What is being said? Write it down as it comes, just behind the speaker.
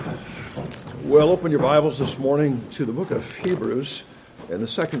Well, open your Bibles this morning to the book of Hebrews and the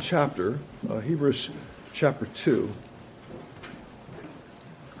second chapter, Hebrews chapter 2.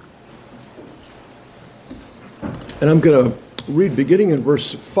 And I'm going to read beginning in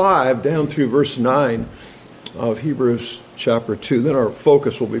verse 5 down through verse 9 of Hebrews chapter 2. Then our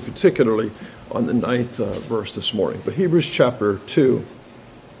focus will be particularly on the 9th verse this morning. But Hebrews chapter 2,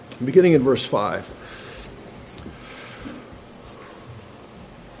 beginning in verse 5.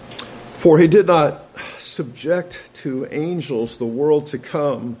 For he did not subject to angels the world to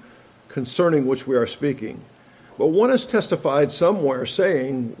come, concerning which we are speaking. But one has testified somewhere,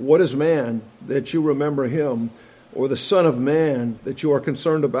 saying, What is man, that you remember him, or the Son of Man, that you are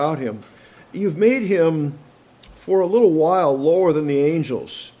concerned about him? You've made him for a little while lower than the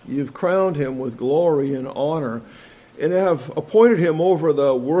angels. You've crowned him with glory and honor, and have appointed him over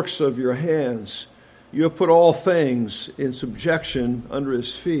the works of your hands. You have put all things in subjection under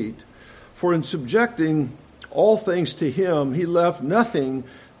his feet. For in subjecting all things to him, he left nothing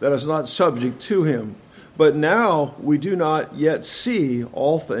that is not subject to him. But now we do not yet see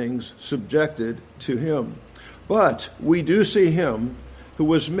all things subjected to him. But we do see him who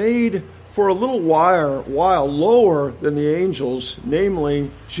was made for a little while lower than the angels, namely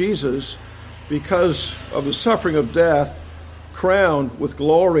Jesus, because of the suffering of death, crowned with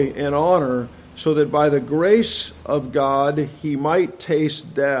glory and honor, so that by the grace of God he might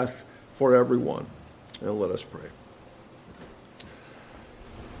taste death for everyone. And let us pray.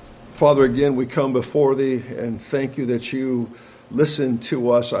 Father, again, we come before thee and thank you that you listen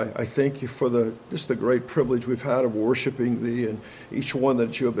to us. I thank you for the great privilege we've had of worshiping thee, and each one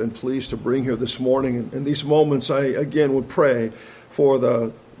that you have been pleased to bring here this morning. In these moments, I again would pray for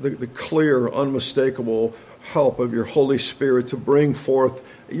the clear, unmistakable help of your Holy Spirit to bring forth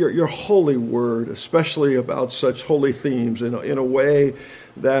your holy word, especially about such holy themes in a way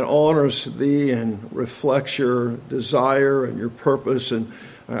that honors thee and reflects your desire and your purpose. And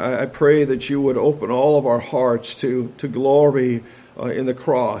I pray that you would open all of our hearts to glory in the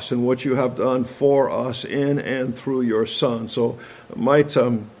cross and what you have done for us in and through your Son. So might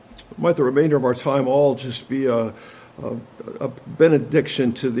the remainder of our time all just be a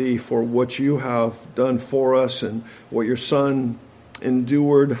benediction to thee for what you have done for us and what your Son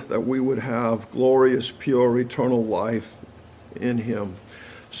endured, that we would have glorious, pure, eternal life in him.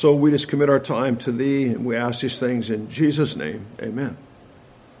 So we just commit our time to thee, and we ask these things in Jesus' name. Amen.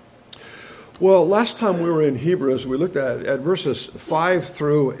 Well, last time we were in Hebrews, we looked at verses 5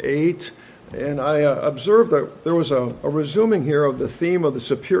 through 8, and I observed that there was a resuming here of the theme of the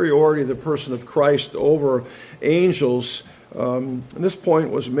superiority of the person of Christ over angels. And this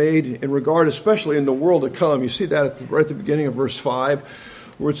point was made in regard, especially in the world to come. You see that right at the beginning of verse 5,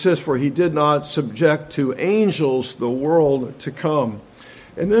 where it says, For he did not subject to angels the world to come.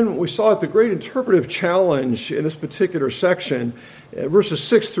 And then we saw the great interpretive challenge in this particular section. Verses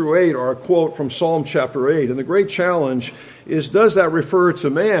 6 through 8 are a quote from Psalm chapter 8. And the great challenge is, does that refer to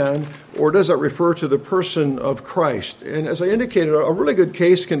man, or does that refer to the person of Christ? And as I indicated, a really good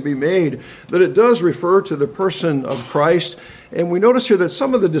case can be made that it does refer to the person of Christ. And we notice here that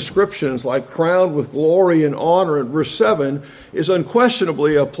some of the descriptions, like crowned with glory and honor in verse 7, is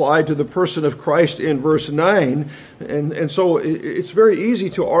unquestionably applied to the person of Christ in verse 9. And so it's very easy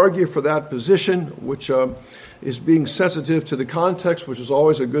to argue for that position, which is being sensitive to the context, which is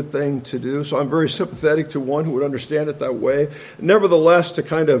always a good thing to do. So I'm very sympathetic to one who would understand it that way. Nevertheless, to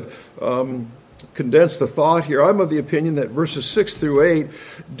kind of condense the thought here, I'm of the opinion that verses 6 through 8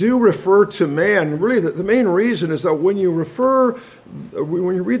 do refer to man. Really, the main reason is that when you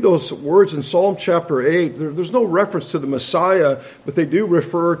read those words in Psalm chapter 8, there's no reference to the Messiah, but they do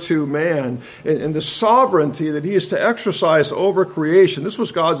refer to man and the sovereignty that he is to exercise over creation. This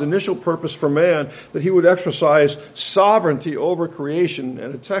was God's initial purpose for man, that he would exercise sovereignty over creation.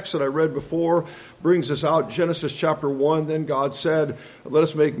 And a text that I read before brings this out, Genesis chapter 1. Then God said, Let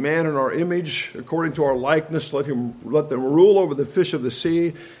us make man in our image, according to our likeness. Let them rule over the fish of the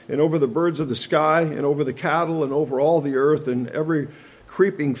sea, and over the birds of the sky, and over the cattle, and over all the earth, and every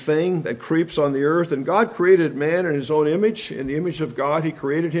creeping thing that creeps on the earth. And God created man in his own image. In the image of God, he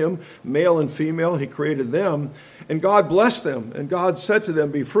created him, male and female, he created them. And God blessed them. And God said to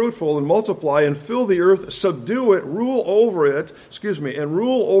them, Be fruitful and multiply and fill the earth, subdue it, and rule over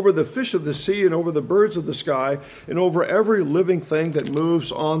the fish of the sea and over the birds of the sky and over every living thing that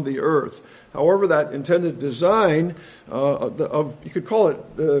moves on the earth. However, that intended design you could call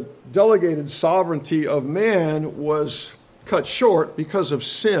it the delegated sovereignty of man was cut short because of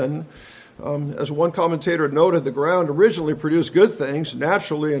sin. As one commentator noted, the ground originally produced good things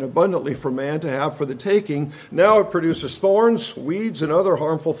naturally and abundantly for man to have for the taking. Now it produces thorns, weeds, and other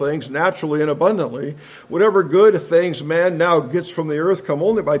harmful things naturally and abundantly. Whatever good things man now gets from the earth come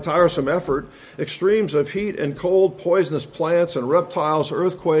only by tiresome effort. Extremes of heat and cold, poisonous plants and reptiles,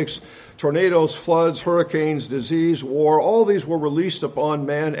 earthquakes, tornadoes, floods, hurricanes, disease, war, all these were released upon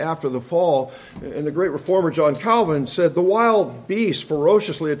man after the fall. And the great reformer John Calvin said, "The wild beasts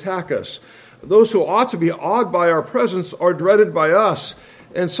ferociously attack us. Those who ought to be awed by our presence are dreaded by us.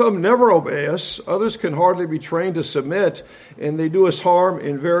 And some never obey us. Others can hardly be trained to submit, and they do us harm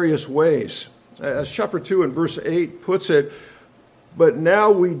in various ways." As chapter 2 and verse 8 puts it, "But now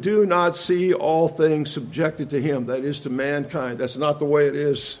we do not see all things subjected to him," that is, to mankind. That's not the way it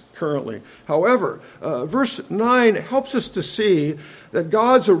is currently. However, verse 9 helps us to see that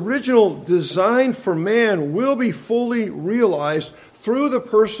God's original design for man will be fully realized through the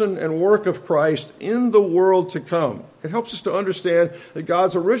person and work of Christ in the world to come. It helps us to understand that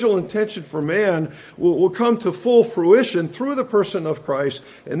God's original intention for man will come to full fruition through the person of Christ,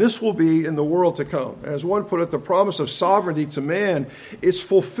 and this will be in the world to come. As one put it, the promise of sovereignty to man, it's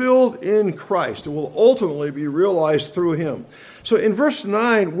fulfilled in Christ. It will ultimately be realized through him. So in verse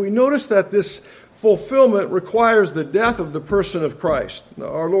 9, we notice that this fulfillment requires the death of the person of Christ. Now,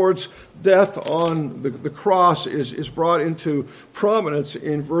 our Lord's death on the cross is brought into prominence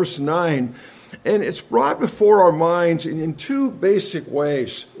in verse 9. And it's brought before our minds in two basic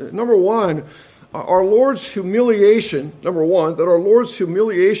ways. Number one, our Lord's humiliation, that our Lord's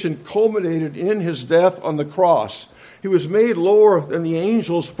humiliation culminated in his death on the cross. He was made lower than the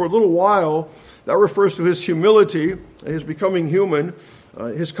angels for a little while. That refers to his humility, his becoming human,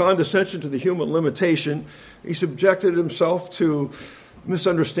 his condescension to the human limitation. He subjected himself to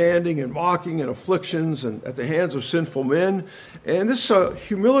misunderstanding and mocking and afflictions and at the hands of sinful men. And this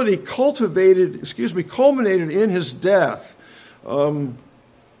humility culminated in his death. And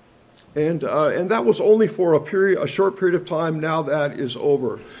that was only for a short period of time. Now that is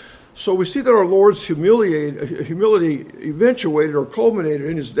over. So we see that our Lord's humility eventuated or culminated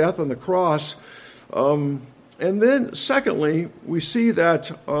in his death on the cross. And then, secondly, we see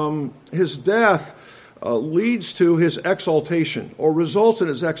that his death leads to his exaltation, or results in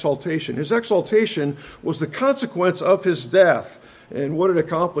his exaltation. His exaltation was the consequence of his death and what it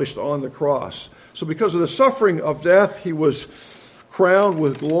accomplished on the cross. So because of the suffering of death, he was crowned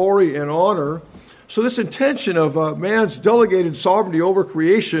with glory and honor. So this intention of man's delegated sovereignty over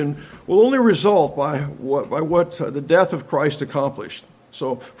creation will only result by what the death of Christ accomplished.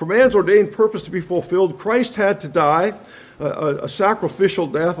 So for man's ordained purpose to be fulfilled, Christ had to die a sacrificial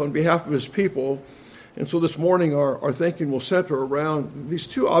death on behalf of his people. And so this morning our thinking will center around these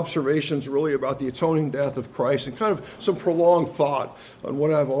two observations really about the atoning death of Christ and kind of some prolonged thought on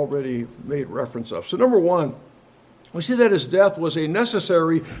what I've already made reference of. So number one, we see that his death was a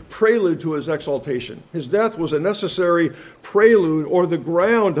necessary prelude to his exaltation. His death was a necessary prelude or the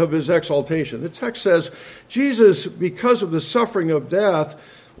ground of his exaltation. The text says, Jesus, because of the suffering of death,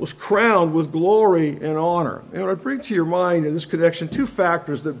 was crowned with glory and honor. And I bring to your mind in this connection two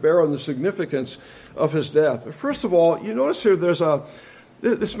factors that bear on the significance of his death. First of all, you notice here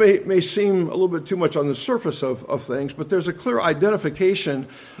this may seem a little bit too much on the surface of things, but there's a clear identification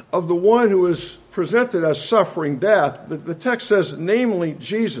of the one who is presented as suffering death. The text says, namely,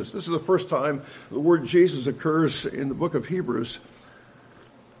 Jesus. This is the first time the word Jesus occurs in the book of Hebrews.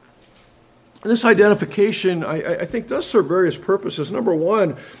 And this identification, I think, does serve various purposes. Number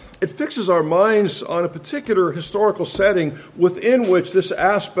one, it fixes our minds on a particular historical setting within which this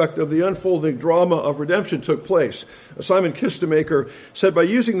aspect of the unfolding drama of redemption took place. Simon Kistemaker said, by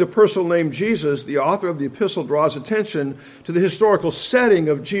using the personal name Jesus, the author of the epistle draws attention to the historical setting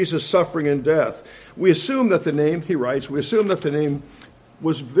of Jesus' suffering and death. We assume that the name, he writes,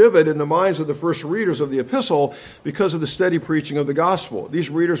 was vivid in the minds of the first readers of the epistle because of the steady preaching of the gospel.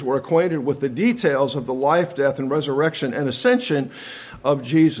 These readers were acquainted with the details of the life, death, and resurrection and ascension of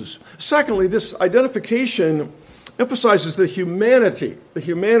Jesus. Secondly, this identification emphasizes the humanity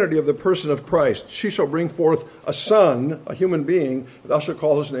of the person of Christ. She shall bring forth a son, a human being, thou shalt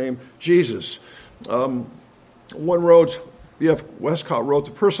call his name Jesus. B.F. Westcott wrote,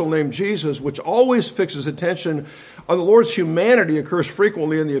 the personal name Jesus, which always fixes attention on the Lord's humanity, occurs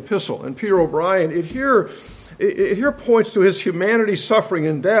frequently in the epistle. And Peter O'Brien, it here It here points to his humanity, suffering,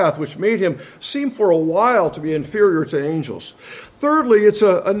 and death, which made him seem for a while to be inferior to angels. Thirdly, it's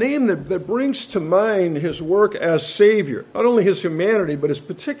a name that brings to mind his work as Savior. Not only his humanity, but his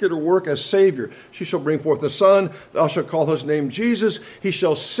particular work as Savior. She shall bring forth a son, thou shalt call his name Jesus. He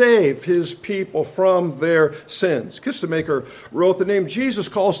shall save his people from their sins. Kistemaker wrote, the name Jesus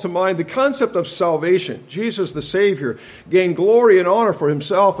calls to mind the concept of salvation. Jesus, the Savior, gained glory and honor for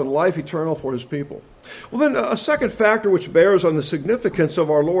himself and life eternal for his people. Well, then, a second factor which bears on the significance of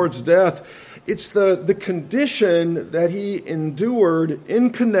our Lord's death, it's the condition that he endured in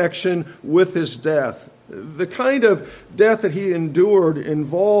connection with his death. The kind of death that he endured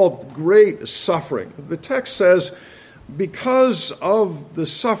involved great suffering. The text says, because of the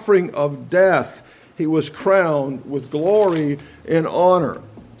suffering of death, he was crowned with glory and honor.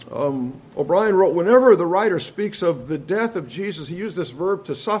 O'Brien wrote, whenever the writer speaks of the death of Jesus, he used this verb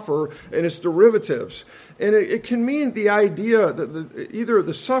to suffer and its derivatives. And it can mean the idea that either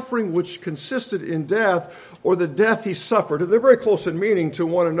the suffering which consisted in death or the death he suffered. They're very close in meaning to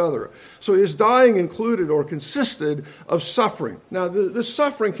one another. So his dying included or consisted of suffering. Now, this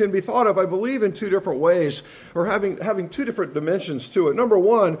suffering can be thought of, I believe, in two different ways, or having two different dimensions to it. Number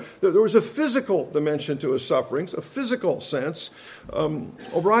one, there was a physical dimension to his sufferings, a physical sense.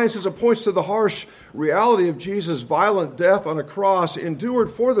 O'Brien says it points to the harsh reality of Jesus' violent death on a cross endured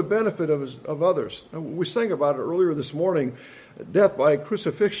for the benefit of others. We sang about it earlier this morning. Death by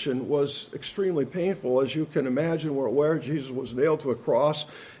crucifixion was extremely painful, as you can imagine. We're aware Jesus was nailed to a cross.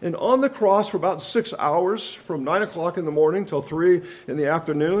 And on the cross for about 6 hours, from 9 o'clock in the morning till 3 in the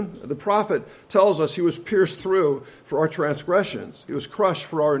afternoon, the prophet tells us he was pierced through for our transgressions. He was crushed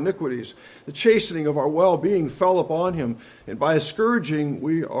for our iniquities. The chastening of our well-being fell upon him, and by his scourging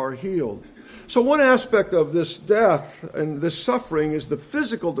we are healed. So one aspect of this death and this suffering is the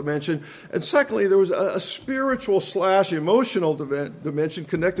physical dimension. And secondly, there was a spiritual/emotional dimension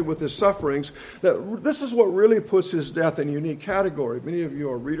connected with his sufferings. That this is what really puts his death in a unique category. Many of you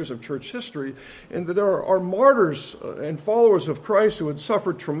are readers of church history, and there are martyrs and followers of Christ who had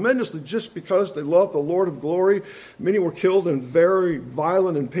suffered tremendously just because they loved the Lord of glory. Many were killed in very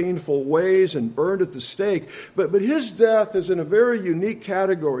violent and painful ways and burned at the stake. But his death is in a very unique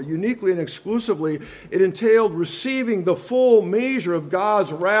category, uniquely and exclusively. It entailed receiving the full measure of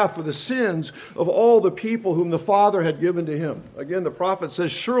God's wrath for the sins of all the people whom the Father had given to him. Again, the prophet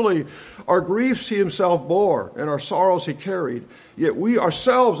says, surely our griefs he himself bore, and our sorrows he carried. Yet we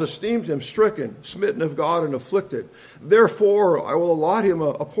ourselves esteemed him stricken, smitten of God, and afflicted. Therefore I will allot him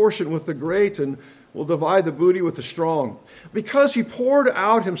a portion with the great, and will divide the booty with the strong. Because he poured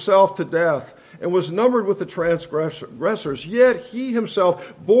out himself to death, and was numbered with the transgressors, yet he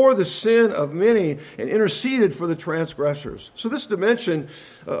himself bore the sin of many and interceded for the transgressors. So this dimension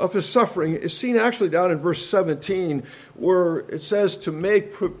of his suffering is seen actually down in verse 17, where it says to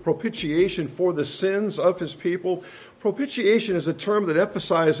make propitiation for the sins of his people. Propitiation is a term that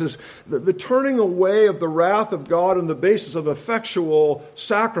emphasizes the turning away of the wrath of God on the basis of effectual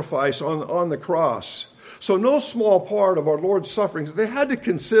sacrifice on the cross. So no small part of our Lord's sufferings, they had to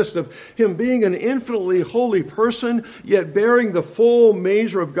consist of him being an infinitely holy person, yet bearing the full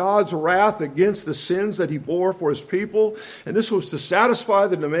measure of God's wrath against the sins that he bore for his people. And this was to satisfy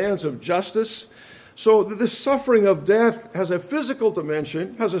the demands of justice. So this suffering of death has a physical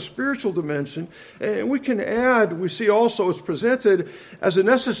dimension, has a spiritual dimension, and we can add, we see also it's presented as a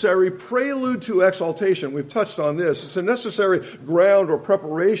necessary prelude to exaltation. We've touched on this. It's a necessary ground or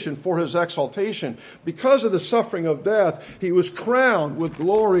preparation for his exaltation. Because of the suffering of death, he was crowned with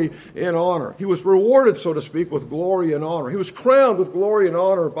glory and honor. He was rewarded, so to speak, with glory and honor. He was crowned with glory and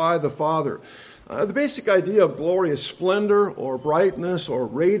honor by the Father. The basic idea of glory is splendor or brightness or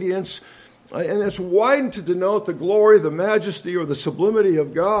radiance. And it's widened to denote the glory, the majesty, or the sublimity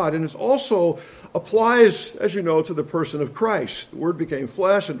of God. And it also applies, as you know, to the person of Christ. The Word became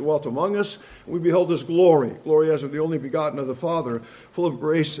flesh and dwelt among us. We beheld his glory, glory as of the only begotten of the Father, full of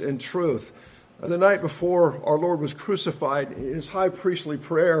grace and truth. The night before our Lord was crucified, in his high priestly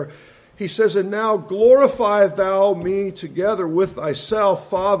prayer, he says, and now glorify thou me together with thyself,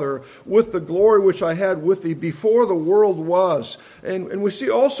 Father, with the glory which I had with thee before the world was. And we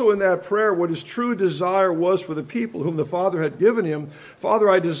see also in that prayer what his true desire was for the people whom the Father had given him. Father,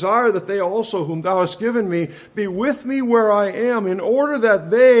 I desire that they also, whom thou hast given me, be with me where I am, in order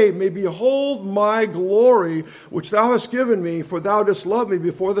that they may behold my glory, which thou hast given me, for thou didst love me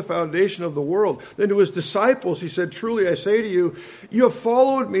before the foundation of the world. Then to his disciples he said, truly I say to you, you have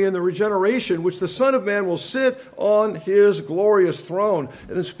followed me in the regeneration, which the Son of Man will sit on his glorious throne.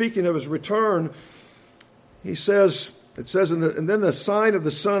 And then speaking of his return, he says, It says, and then the sign of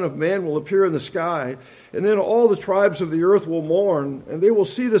the Son of Man will appear in the sky, and then all the tribes of the earth will mourn, and they will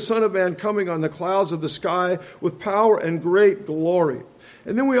see the Son of Man coming on the clouds of the sky with power and great glory.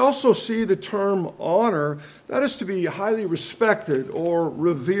 And then we also see the term honor. That is to be highly respected or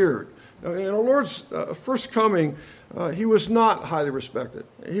revered. Now, in our Lord's first coming, he was not highly respected.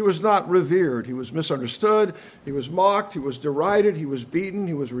 He was not revered. He was misunderstood. He was mocked. He was derided. He was beaten.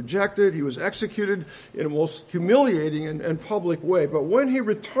 He was rejected. He was executed in a most humiliating and public way. But when he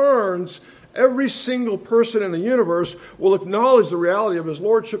returns, every single person in the universe will acknowledge the reality of his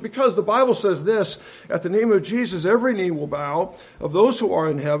lordship, because the Bible says this: at the name of Jesus, every knee will bow, of those who are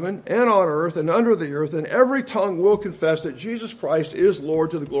in heaven and on earth and under the earth, and every tongue will confess that Jesus Christ is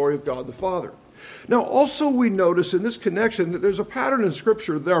Lord, to the glory of God the Father. Now, also we notice in this connection that there's a pattern in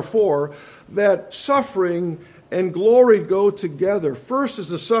Scripture, therefore, that suffering and glory go together. First is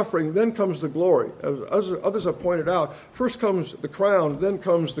the suffering, then comes the glory. As others have pointed out, first comes the crown, then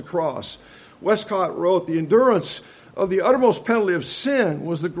comes the cross. Westcott wrote, "The endurance of the uttermost penalty of sin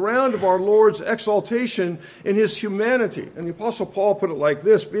was the ground of our Lord's exaltation in his humanity." And the Apostle Paul put it like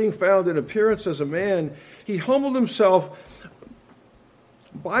this: being found in appearance as a man, he humbled himself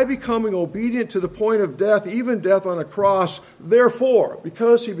by becoming obedient to the point of death, even death on a cross. Therefore,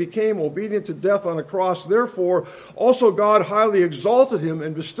 because he became obedient to death on a cross, therefore also God highly exalted him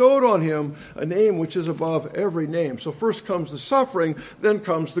and bestowed on him a name which is above every name. So first comes the suffering, then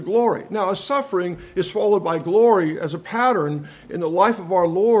comes the glory. Now, as suffering is followed by glory as a pattern in the life of our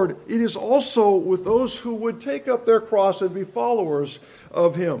Lord, it is also with those who would take up their cross and be followers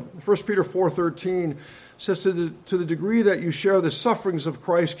of him. 1 Peter 4:13 says, to the degree that you share the sufferings of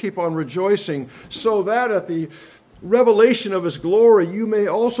Christ, keep on rejoicing, so that at the revelation of his glory you may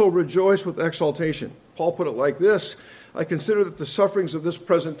also rejoice with exultation. Paul put it like this: I consider that the sufferings of this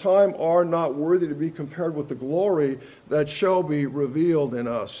present time are not worthy to be compared with the glory that shall be revealed in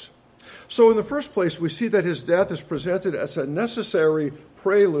us. So in the first place, we see that his death is presented as a necessary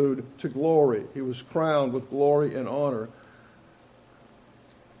prelude to glory. He was crowned with glory and honor.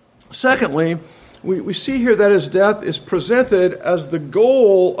 Secondly, we see here that his death is presented as the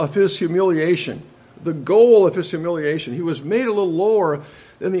goal of his humiliation. The goal of his humiliation. He was made a little lower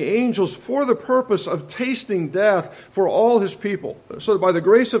than the angels for the purpose of tasting death for all his people, so that by the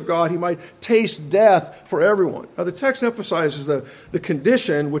grace of God he might taste death for everyone. Now the text emphasizes the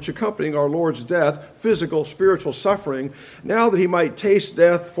condition which accompanying our Lord's death, physical, spiritual suffering, now that he might taste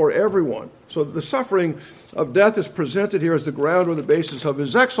death for everyone. So the suffering of death is presented here as the ground or the basis of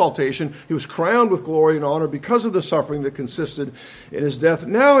his exaltation. He was crowned with glory and honor because of the suffering that consisted in his death.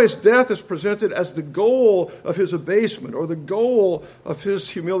 Now his death is presented as the goal of his abasement, or the goal of his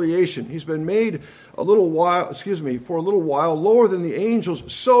humiliation. He's been made for a little while lower than the angels,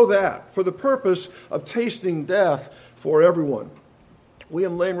 so that, for the purpose of tasting death for everyone.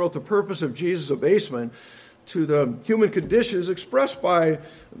 William Lane wrote, the purpose of Jesus' abasement to the human condition is expressed by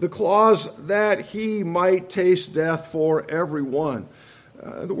the clause that he might taste death for everyone.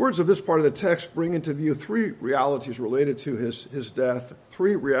 The words of this part of the text bring into view three realities related to his death,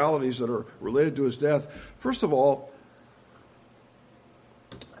 three realities that are related to his death. First of all,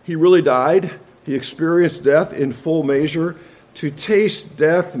 he really died. He experienced death in full measure. To taste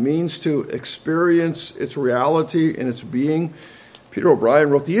death means to experience its reality and its being. Peter O'Brien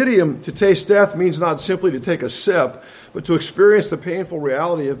wrote, the idiom to taste death means not simply to take a sip, but to experience the painful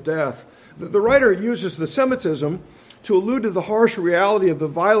reality of death. The writer uses the Semitism to allude to the harsh reality of the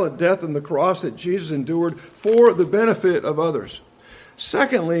violent death on the cross that Jesus endured for the benefit of others.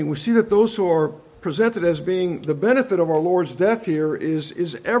 Secondly, we see that those who are presented as being the benefit of our Lord's death here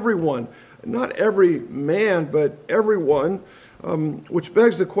is everyone. Not every man, but everyone, which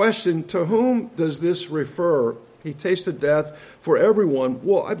begs the question, to whom does this refer? He tasted death for everyone.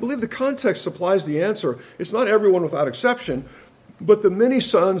 Well, I believe the context supplies the answer. It's not everyone without exception, but the many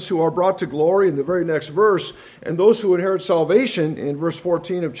sons who are brought to glory in the very next verse, and those who inherit salvation in verse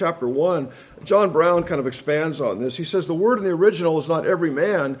 14 of chapter 1. John Brown kind of expands on this. He says the word in the original is not every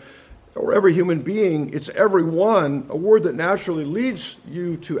man or every human being, it's everyone, a word that naturally leads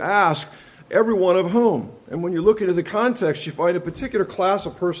you to ask, everyone of whom? And when you look into the context, you find a particular class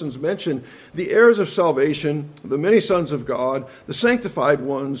of persons mentioned: the heirs of salvation, the many sons of God, the sanctified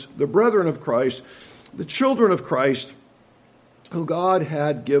ones, the brethren of Christ, the children of Christ, who God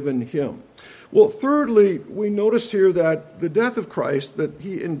had given him. Well, thirdly, we notice here that the death of Christ that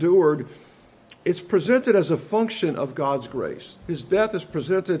he endured, it's presented as a function of God's grace. His death is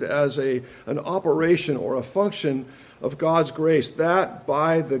presented as an operation or a function of God's grace, that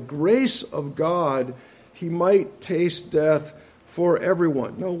by the grace of God he might taste death for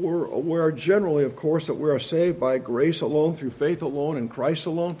everyone. No, we're aware generally, of course, that we are saved by grace alone, through faith alone, in Christ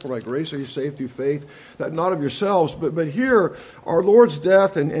alone. For by grace are you saved through faith, that not of yourselves. But here, our Lord's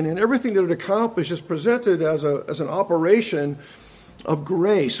death and everything that it accomplished is presented as an operation of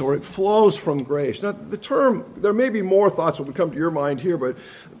grace, or it flows from grace. Now, the term, there may be more thoughts that would come to your mind here, but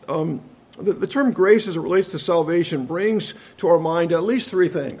the term grace as it relates to salvation brings to our mind at least three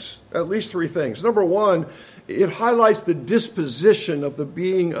things. At least three things. Number one, it highlights the disposition of the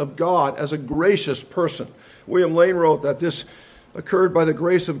being of God as a gracious person. William Lane wrote that this occurred by the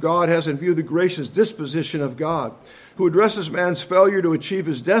grace of God has in view the gracious disposition of God, who addresses man's failure to achieve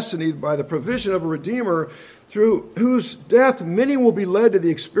his destiny by the provision of a Redeemer, through whose death many will be led to the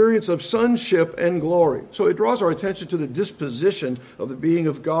experience of sonship and glory. So it draws our attention to the disposition of the being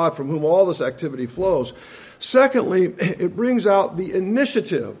of God from whom all this activity flows. Secondly, it brings out the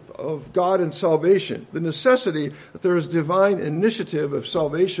initiative of God in salvation. The necessity that there is divine initiative if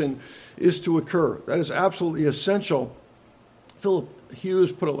salvation is to occur. That is absolutely essential. Philip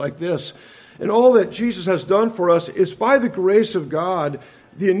Hughes put it like this: and all that Jesus has done for us is by the grace of God.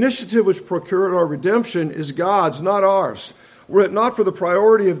 The initiative which procured our redemption is God's, not ours. Were it not for the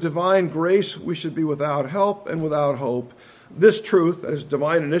priority of divine grace, we should be without help and without hope. This truth, that is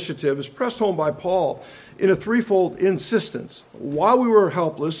divine initiative, is pressed home by Paul in a threefold insistence. While we were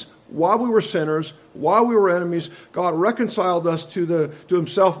helpless, while we were sinners, while we were enemies, God reconciled us to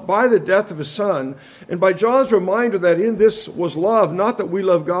himself by the death of his Son, and by John's reminder that in this was love, not that we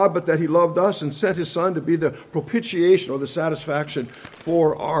love God, but that he loved us and sent his Son to be the propitiation or the satisfaction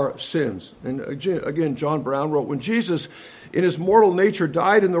for our sins. And again, John Brown wrote, when Jesus in his mortal nature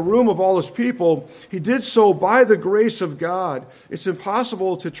died in the room of all his people, he did so by the grace of God. It's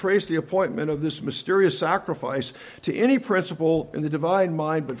impossible to trace the appointment of this mysterious sacrifice to any principle in the divine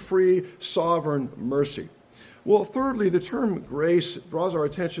mind but free, sovereign mercy. Well, thirdly, the term grace draws our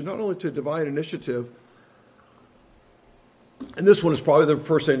attention not only to divine initiative, and this one is probably the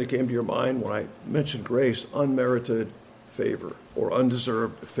first thing that came to your mind when I mentioned grace, unmerited favor or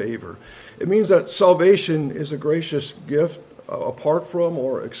undeserved favor. It means that salvation is a gracious gift apart from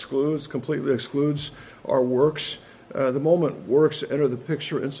or completely excludes our works. The moment works enter the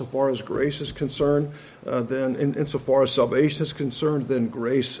picture insofar as grace is concerned, then insofar as salvation is concerned, then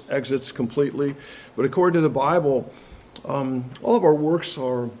grace exits completely. But according to the Bible, all of our works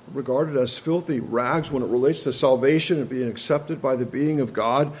are regarded as filthy rags when it relates to salvation and being accepted by the being of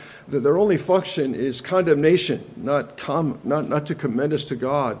God. That their only function is condemnation, not to commend us to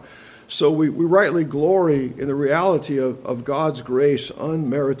God. So we rightly glory in the reality of God's grace,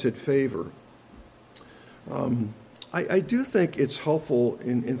 unmerited favor. I do think it's helpful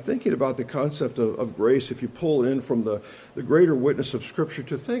in thinking about the concept of grace, if you pull in from the greater witness of Scripture,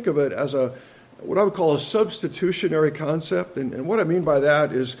 to think of it as what I would call a substitutionary concept. And what I mean by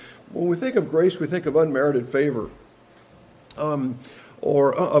that is when we think of grace, we think of unmerited favor,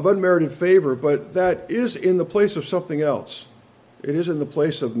 or of unmerited favor, but that is in the place of something else. It is in the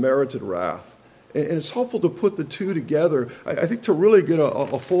place of merited wrath. And it's helpful to put the two together, I think, to really get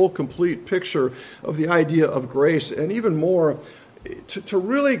a full, complete picture of the idea of grace, and even more, to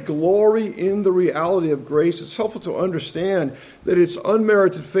really glory in the reality of grace. It's helpful to understand that it's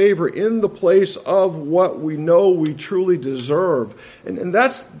unmerited favor in the place of what we know we truly deserve. And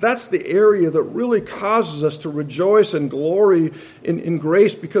that's the area that really causes us to rejoice and glory in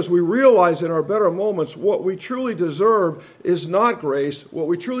grace, because we realize in our better moments what we truly deserve is not grace. What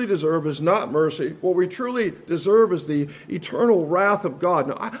we truly deserve is not mercy. What we truly deserve is the eternal wrath of God.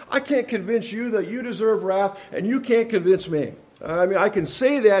 Now, I can't convince you that you deserve wrath, and you can't convince me. I mean, I can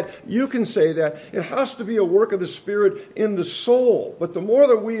say that, you can say that. It has to be a work of the Spirit in the soul. But the more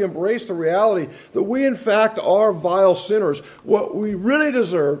that we embrace the reality that we, in fact, are vile sinners, what we really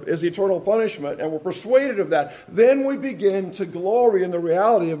deserve is eternal punishment, and we're persuaded of that, then we begin to glory in the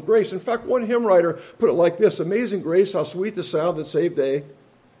reality of grace. In fact, one hymn writer put it like this: amazing grace, how sweet the sound that saved a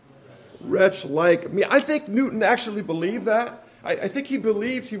wretch like me. I think Newton actually believed that. I think he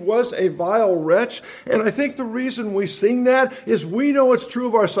believed he was a vile wretch. And I think the reason we sing that is we know it's true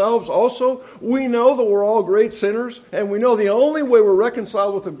of ourselves also. We know that we're all great sinners. And we know the only way we're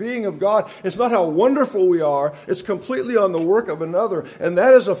reconciled with the being of God is not how wonderful we are. It's completely on the work of another. And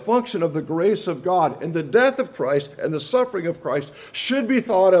that is a function of the grace of God. And the death of Christ and the suffering of Christ should be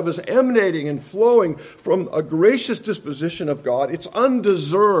thought of as emanating and flowing from a gracious disposition of God. It's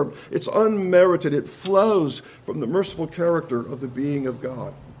undeserved. It's unmerited. It flows from the merciful character of the being of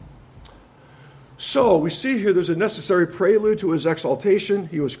God. So we see here there's a necessary prelude to his exaltation.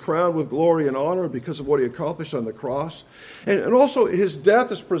 He was crowned with glory and honor because of what he accomplished on the cross. And also his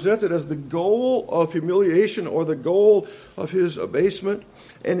death is presented as the goal of humiliation or the goal of his abasement.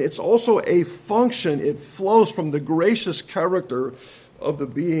 And it's also a function. It flows from the gracious character of the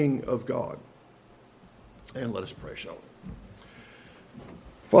being of God. And let us pray, shall we?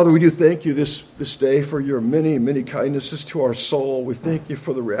 Father, we do thank you this day for your many, many kindnesses to our soul. We thank you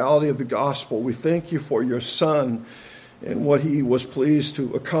for the reality of the gospel. We thank you for your Son and what he was pleased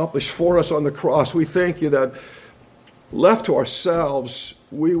to accomplish for us on the cross. We thank you that left to ourselves,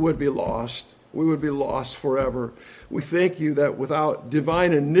 we would be lost. We would be lost forever. We thank you that without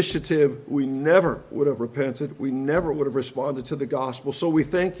divine initiative, we never would have repented. We never would have responded to the gospel. So we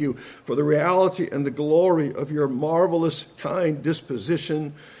thank you for the reality and the glory of your marvelous, kind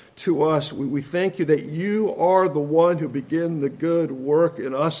disposition to us. We thank you that you are the one who began the good work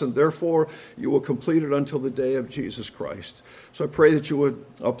in us, and therefore you will complete it until the day of Jesus Christ. So I pray that you would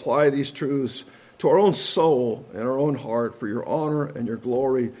apply these truths to our own soul and our own heart for your honor and your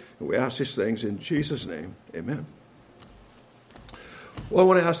glory. And we ask these things in Jesus' name. Amen. Well, I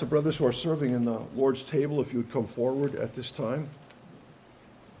want to ask the brothers who are serving in the Lord's table if you would come forward at this time.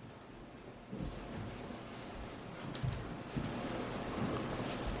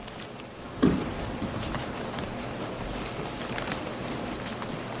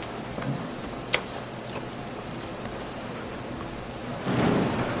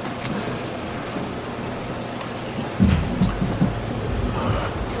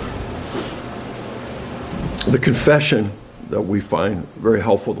 The confession that we find very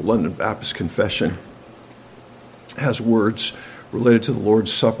helpful, the London Baptist Confession, has words related to the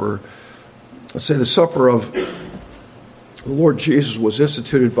Lord's Supper. Let's say the supper of the Lord Jesus was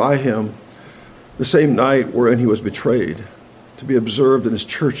instituted by him the same night wherein he was betrayed, to be observed in his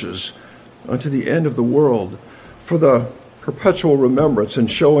churches unto the end of the world, for the perpetual remembrance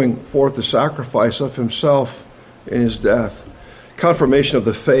and showing forth the sacrifice of himself in his death, confirmation of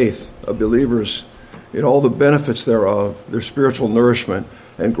the faith of believers in all the benefits thereof, their spiritual nourishment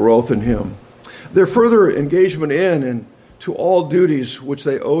and growth in him, their further engagement in and to all duties which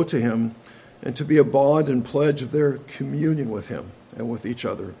they owe to him, and to be a bond and pledge of their communion with him and with each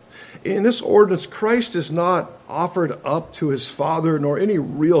other. In this ordinance, Christ is not offered up to his Father, nor any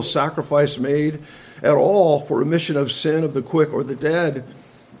real sacrifice made at all for remission of sin of the quick or the dead,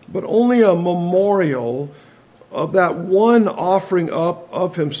 but only a memorial of that one offering up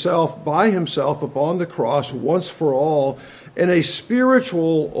of himself by himself upon the cross once for all, and a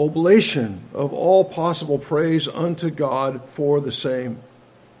spiritual oblation of all possible praise unto God for the same.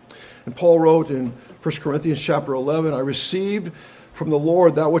 And Paul wrote in 1 Corinthians chapter 11, I received from the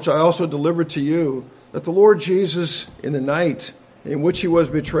Lord that which I also delivered to you, that the Lord Jesus, in the night in which he was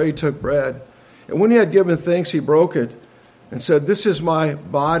betrayed, took bread. And when he had given thanks, he broke it and said, this is my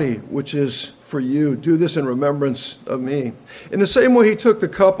body, which is for you. Do this in remembrance of me. In the same way, he took the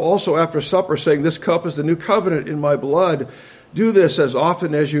cup also after supper, saying, this cup is the new covenant in my blood. Do this as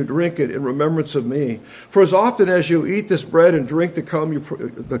often as you drink it in remembrance of me. For as often as you eat this bread and drink the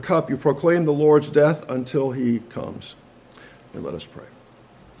cup, you proclaim the Lord's death until he comes. And let us pray.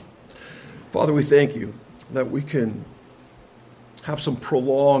 Father, we thank you that we can have some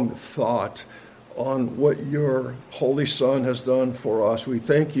prolonged thought on what your Holy Son has done for us. We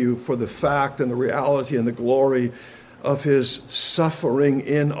thank you for the fact and the reality and the glory of his suffering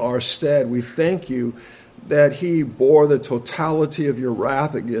in our stead. We thank you that he bore the totality of your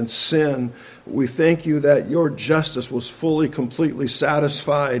wrath against sin. We thank you that your justice was fully, completely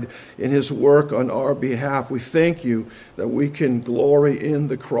satisfied in his work on our behalf. We thank you that we can glory in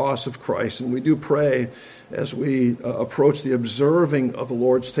the cross of Christ. And we do pray as we approach the observing of the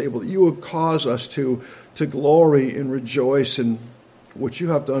Lord's table, that you would cause us to glory and rejoice in what you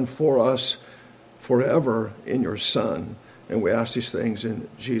have done for us forever in your Son. And we ask these things in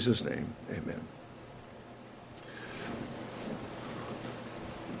Jesus' name. Amen.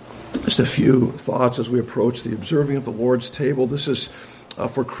 Just a few thoughts as we approach the observing of the Lord's table. This is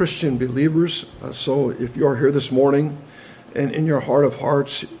for Christian believers. So if you're here this morning and in your heart of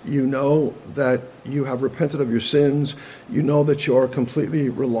hearts, you know that you have repented of your sins. You know that you are completely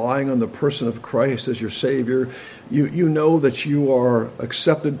relying on the person of Christ as your Savior. You know that you are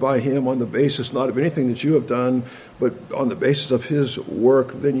accepted by him on the basis not of anything that you have done, but on the basis of his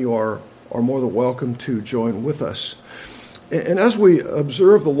work. Then you are more than welcome to join with us. And as we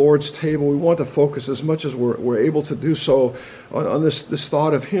observe the Lord's table, we want to focus as much as we're able to do so on this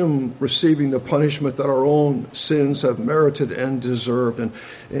thought of Him receiving the punishment that our own sins have merited and deserved.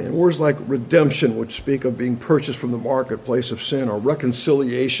 And words like redemption, which speak of being purchased from the marketplace of sin, or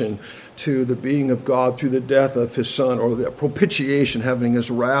reconciliation to the being of God through the death of His Son, or the propitiation, having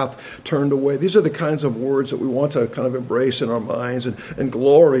His wrath turned away. These are the kinds of words that we want to kind of embrace in our minds and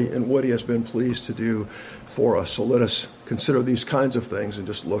glory in what He has been pleased to do for us. So let us consider these kinds of things and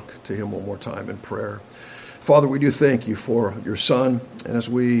just look to Him one more time in prayer. Father, we do thank You for Your Son, and as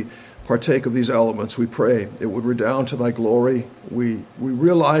we partake of these elements, we pray it would redound to Thy glory. We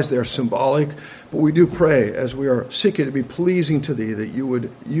realize they are symbolic, but we do pray, as we are seeking to be pleasing to Thee, that You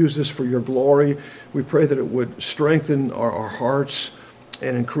would use this for Your glory. We pray that it would strengthen our hearts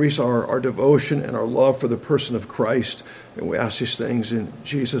and increase our devotion and our love for the person of Christ. And we ask these things in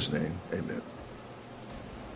Jesus' name. Amen.